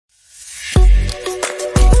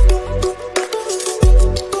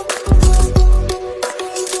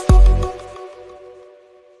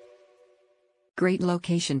Great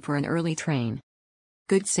location for an early train.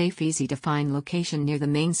 Good, safe, easy to find location near the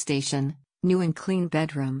main station, new and clean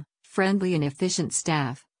bedroom, friendly and efficient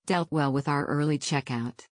staff, dealt well with our early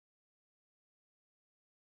checkout.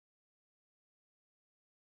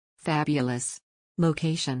 Fabulous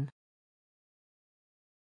location.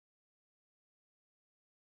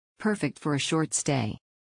 Perfect for a short stay.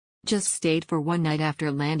 Just stayed for one night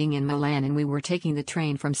after landing in Milan and we were taking the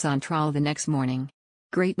train from Centrale the next morning.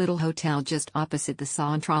 Great little hotel just opposite the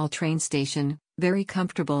Centrale train station, very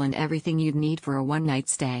comfortable and everything you'd need for a one-night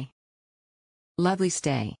stay. Lovely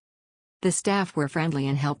stay. The staff were friendly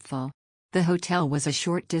and helpful. The hotel was a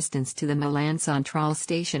short distance to the Milan Centrale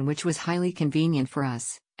station, which was highly convenient for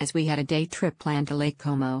us, as we had a day trip planned to Lake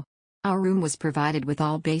Como. Our room was provided with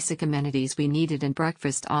all basic amenities we needed and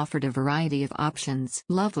breakfast offered a variety of options.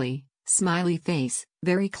 Lovely, smiley face,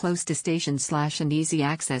 very close to station / and easy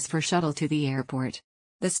access for shuttle to the airport.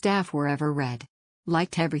 The staff were ever read.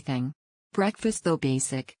 Liked everything. Breakfast though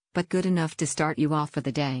basic, but good enough to start you off for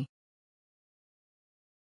the day.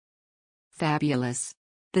 Fabulous.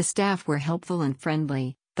 The staff were helpful and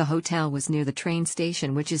friendly. The hotel was near the train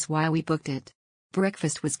station, which is why we booked it.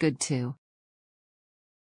 Breakfast was good too.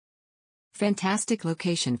 Fantastic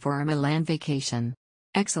location for our Milan vacation.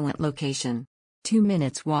 Excellent location. 2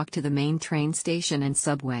 minutes walk to the main train station and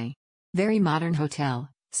subway. Very modern hotel,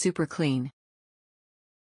 super clean.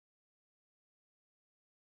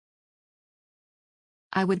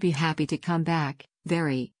 I would be happy to come back.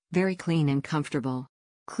 Very, very clean and comfortable.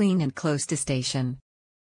 Clean and close to station.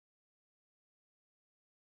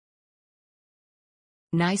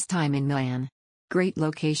 Nice time in Milan. Great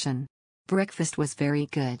location. Breakfast was very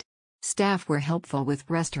good. Staff were helpful with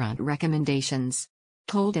restaurant recommendations.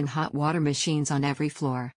 Cold and hot water machines on every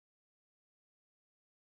floor.